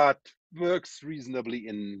 but works reasonably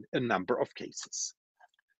in a number of cases.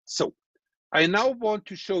 So I now want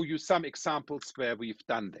to show you some examples where we've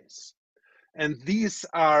done this. And these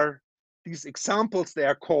examples, they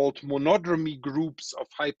are called monodromy groups of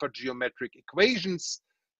hypergeometric equations.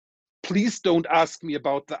 Please don't ask me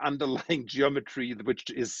about the underlying geometry, which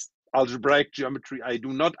is algebraic geometry I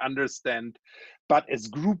do not understand, but as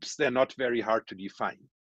groups, they're not very hard to define.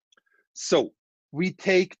 So we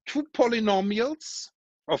take two polynomials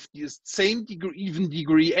of the same degree, even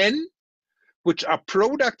degree n, which are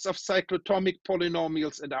products of cyclotomic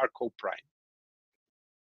polynomials and are coprime.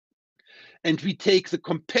 And we take the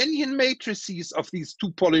companion matrices of these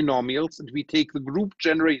two polynomials, and we take the group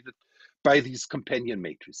generated by these companion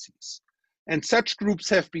matrices. And such groups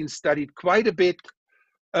have been studied quite a bit,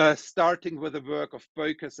 starting with the work of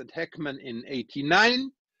Beukers and Heckman in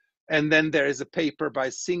 '89. And then there is a paper by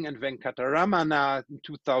Singh and Venkataramana in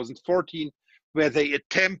 2014, where they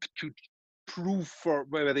attempt to prove for,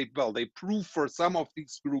 they prove for some of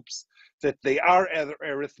these groups that they are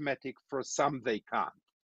arithmetic, for some they can't.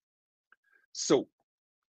 So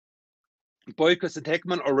Boykos and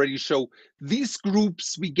Heckman already show these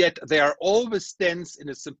groups we get, they are always dense in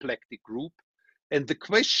a symplectic group. And the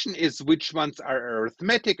question is which ones are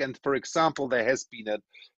arithmetic. And for example, there has been a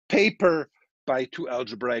paper by two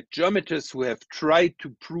algebraic geometers who have tried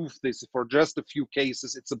to prove this for just a few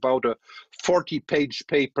cases. It's about a 40-page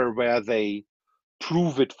paper where they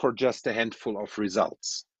prove it for just a handful of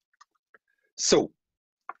results. So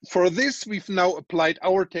for this, we've now applied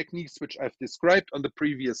our techniques, which I've described on the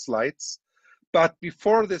previous slides. But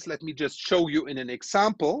before this, let me just show you in an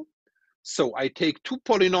example. So I take two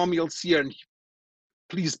polynomials here, and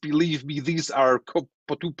please believe me, these are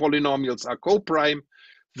two polynomials are co-prime.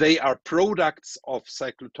 They are products of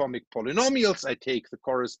cyclotomic polynomials. I take the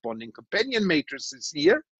corresponding companion matrices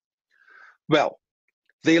here. Well,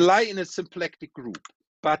 they lie in a symplectic group.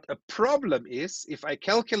 But a problem is, if I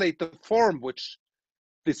calculate the form which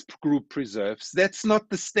this group preserves, that's not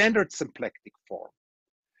the standard symplectic form.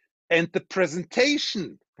 And the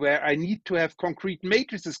presentation where I need to have concrete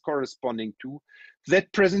matrices corresponding to,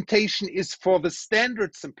 that presentation is for the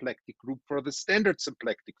standard symplectic group, for the standard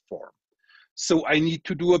symplectic form. So I need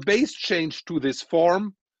to do a base change to this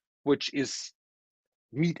form, which is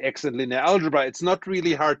meet X and linear algebra. It's not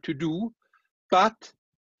really hard to do, but,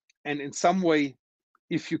 and in some way,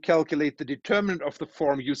 if you calculate the determinant of the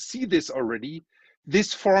form, you see this already.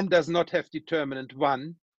 This form does not have determinant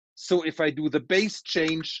 1. So if I do the base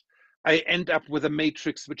change, I end up with a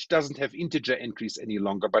matrix which doesn't have integer entries any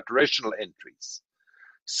longer, but rational entries.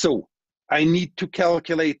 So I need to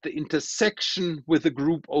calculate the intersection with the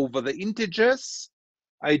group over the integers.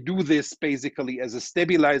 I do this basically as a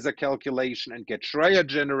stabilizer calculation and get Schreier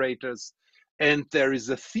generators. And there is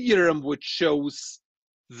a theorem which shows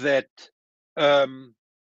that the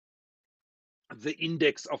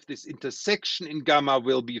index of this intersection in gamma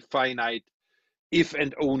will be finite if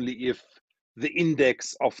and only if the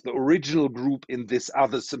index of the original group in this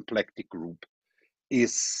other symplectic group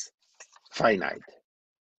is finite.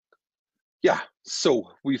 Yeah,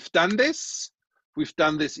 so we've done this. We've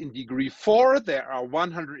done this in degree 4. There are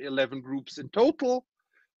 111 groups in total.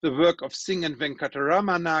 The work of Singh and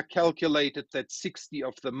Venkataramana calculated that 60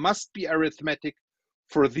 of them must be arithmetic.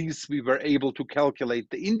 For these, we were able to calculate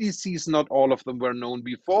the indices. Not all of them were known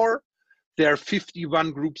before. There are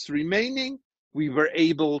 51 groups remaining. We were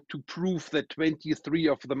able to prove that 23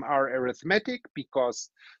 of them are arithmetic because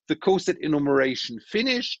the coset enumeration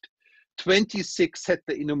finished. 26 had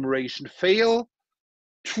the enumeration fail.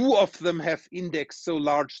 2 of them have index so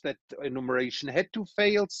large that the enumeration had to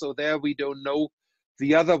fail. So there we don't know.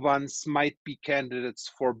 The other ones might be candidates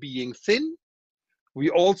for being thin. We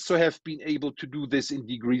also have been able to do this in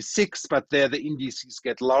degree 6, but there the indices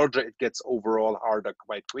get larger. It gets overall harder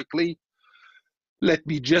quite quickly. Let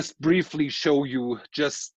me just briefly show you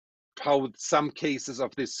just how some cases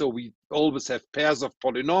of this. So we always have pairs of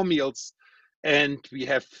polynomials, and we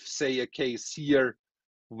have, say, a case here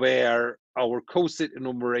where our coset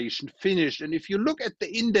enumeration finished. And if you look at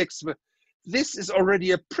the index, this is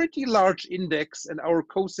already a pretty large index, and our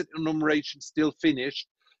coset enumeration still finished.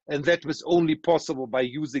 And that was only possible by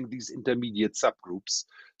using these intermediate subgroups.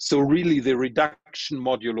 So really the reduction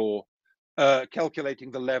modulo,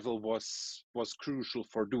 calculating the level was crucial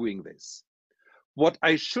for doing this. What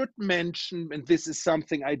I should mention, and this is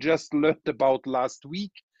something I just learned about last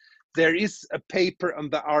week, there is a paper on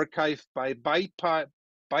the archive by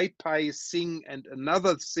Baipai Singh and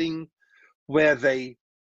another Singh, where they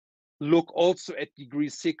look also at degree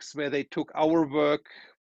 6, where they took our work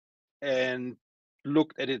and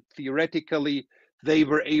looked at it theoretically. They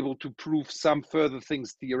were able to prove some further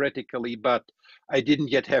things theoretically, but I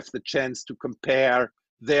didn't yet have the chance to compare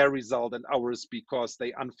their result and ours because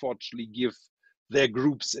they unfortunately give their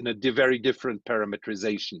groups in a very different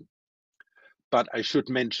parametrization. But I should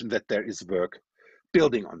mention that there is work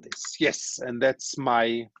building on this. Yes, and that's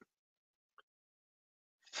my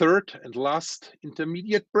third and last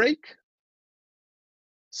intermediate break.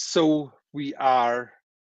 So we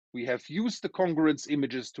have used the congruence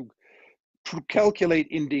images to calculate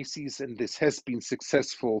indices, and this has been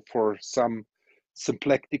successful for some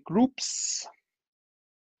symplectic groups.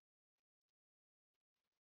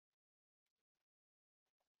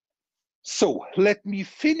 So let me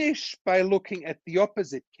finish by looking at the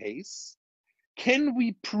opposite case. Can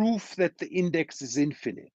we prove that the index is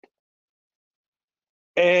infinite?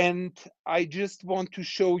 And I just want to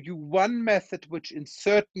show you one method which in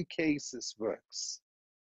certain cases works.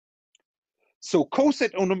 So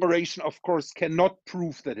coset enumeration, of course, cannot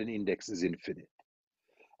prove that an index is infinite.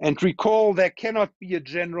 And recall, there cannot be a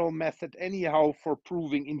general method anyhow for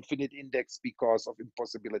proving infinite index because of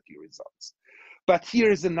impossibility results. But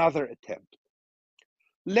here is another attempt.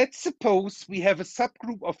 Let's suppose we have a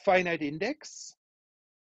subgroup of finite index,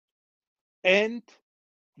 and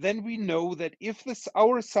then we know that if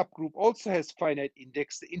our subgroup also has finite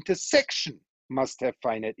index, the intersection must have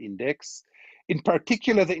finite index. In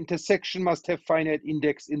particular, the intersection must have finite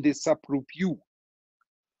index in this subgroup U.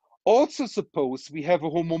 Also suppose we have a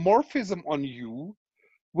homomorphism on U,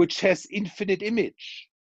 which has infinite image.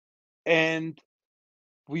 And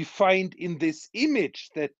we find in this image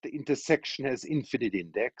that the intersection has infinite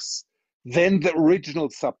index, then the original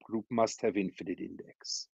subgroup must have infinite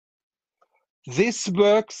index. This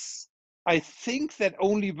works, I think that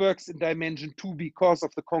only works in dimension 2 because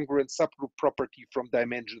of the congruent subgroup property from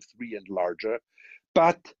dimension 3 and larger.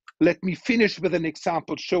 But let me finish with an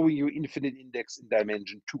example showing you infinite index in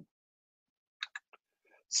dimension 2.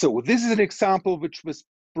 So this is an example which was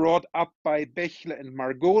brought up by Bechler and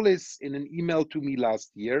Margolis in an email to me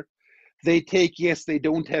last year. They take, yes, they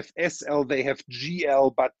don't have SL, they have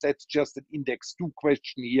GL, but that's just an index 2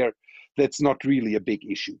 question here. That's not really a big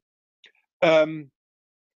issue. And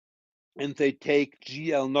they take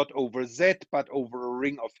GL not over Z, but over a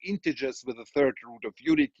ring of integers with a third root of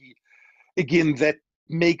unity. Again, that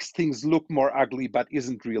makes things look more ugly, but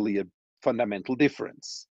isn't really a fundamental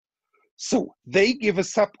difference. So they give a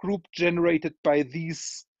subgroup generated by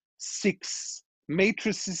these 6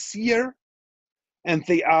 matrices here, and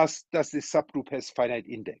they ask, does this subgroup has finite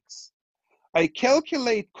index? I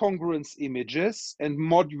calculate congruence images and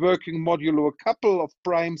working modulo a couple of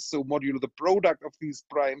primes, so modulo the product of these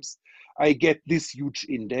primes, I get this huge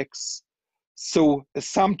index. So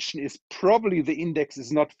assumption is probably the index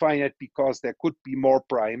is not finite because there could be more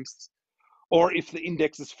primes. Or if the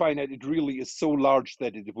index is finite, it really is so large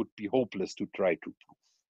that it would be hopeless to try to prove.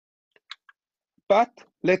 But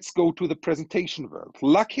let's go to the presentation world.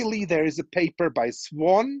 Luckily, there is a paper by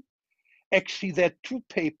Swan. Actually, there are 2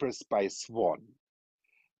 papers by Swan.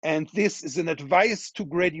 And this is an advice to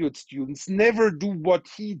graduate students. Never do what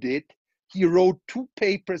he did. He wrote 2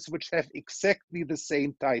 papers which have exactly the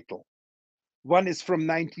same title. One is from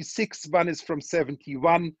 96, one is from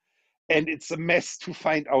 71. And it's a mess to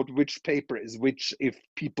find out which paper is which if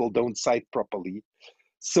people don't cite properly.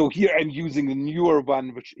 So here I'm using the newer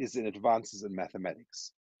one, which is in Advances in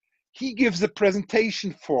Mathematics. He gives a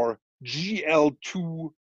presentation for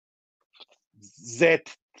GL2 Z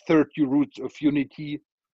 30 roots of unity.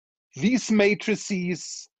 These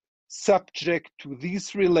matrices subject to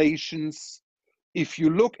these relations. If you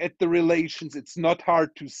look at the relations, it's not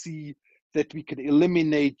hard to see that we can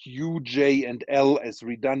eliminate U, J, and L as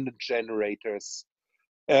redundant generators.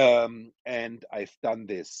 And I've done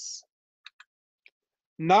this.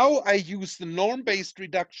 Now I use the norm-based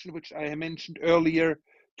reduction, which I mentioned earlier,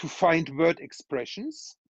 to find word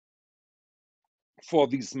expressions for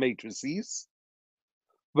these matrices.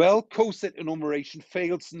 Well, coset enumeration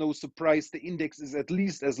fails, no surprise. The index is at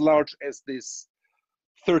least as large as this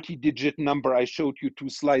 30-digit number I showed you 2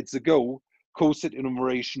 slides ago. Coset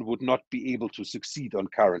enumeration would not be able to succeed on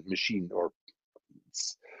current machine or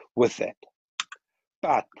with that.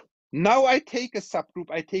 But now I take a subgroup,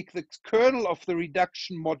 I take the kernel of the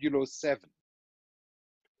reduction modulo 7.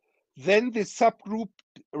 Then this subgroup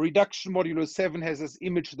reduction modulo 7 has as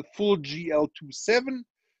image the full GL27.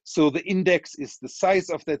 So the index is the size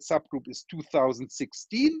of that subgroup is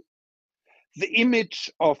 2016. The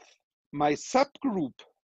image of my subgroup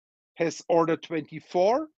has order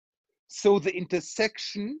 24. So the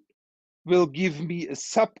intersection will give me a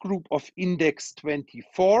subgroup of index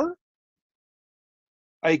 24.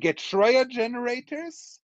 I get Schreier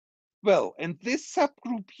generators. Well, and this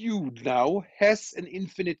subgroup U now has an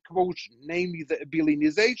infinite quotient, namely the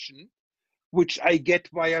abelianization, which I get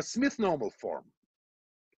via Smith normal form.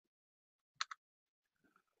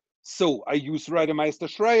 So I use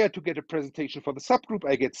Reidemeister-Schreier to get a presentation for the subgroup.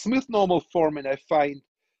 I get Smith normal form, and I find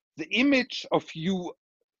the image of U,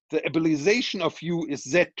 the abelianization of U is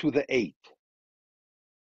Z to the 8.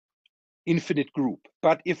 Infinite group.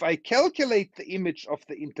 But if I calculate the image of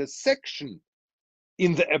the intersection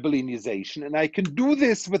in the abelianization, and I can do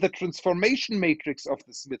this with a transformation matrix of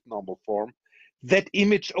the Smith normal form, that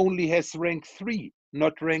image only has rank 3,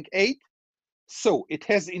 not rank 8. So it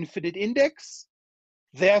has infinite index.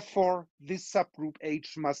 Therefore, this subgroup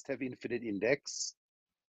H must have infinite index.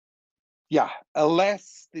 Yeah,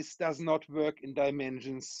 alas, this does not work in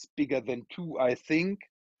dimensions bigger than 2, I think.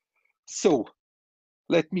 So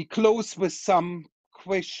let me close with some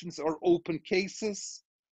questions or open cases.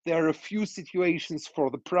 There are a few situations for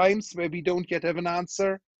the primes where we don't yet have an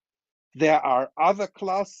answer. There are other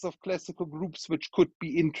classes of classical groups which could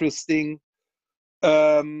be interesting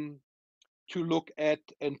to look at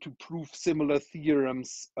and to prove similar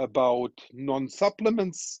theorems about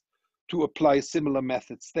non-supplements, to apply similar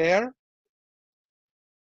methods there.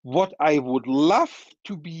 What I would love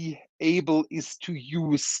to be able is to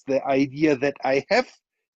use the idea that I have,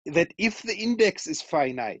 that if the index is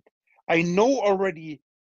finite, I know already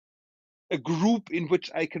a group in which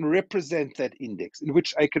I can represent that index, in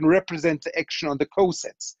which I can represent the action on the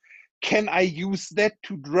cosets. Can I use that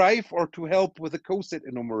to drive or to help with the coset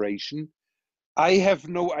enumeration? I have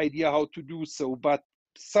no idea how to do so, but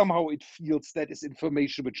somehow it feels that is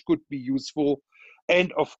information which could be useful.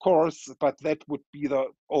 And of course, but that would be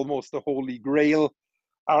almost the holy grail.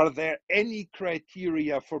 Are there any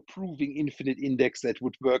criteria for proving infinite index that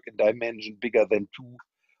would work in dimension bigger than 2?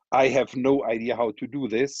 I have no idea how to do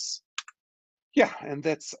this. Yeah, and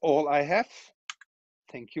that's all I have.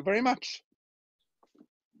 Thank you very much.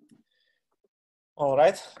 All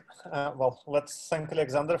right. Well, let's thank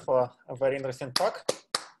Alexander for a very interesting talk.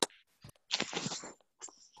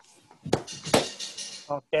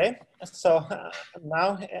 Okay, so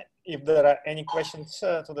now if there are any questions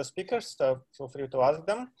to the speakers, so feel free to ask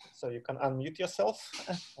them. So you can unmute yourself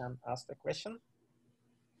and ask the question.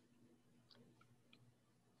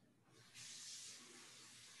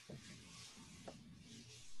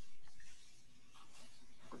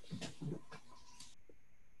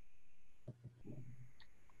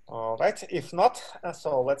 All right, if not,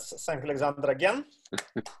 so let's thank Alexander again.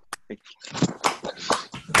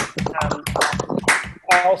 And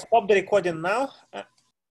I'll stop the recording now.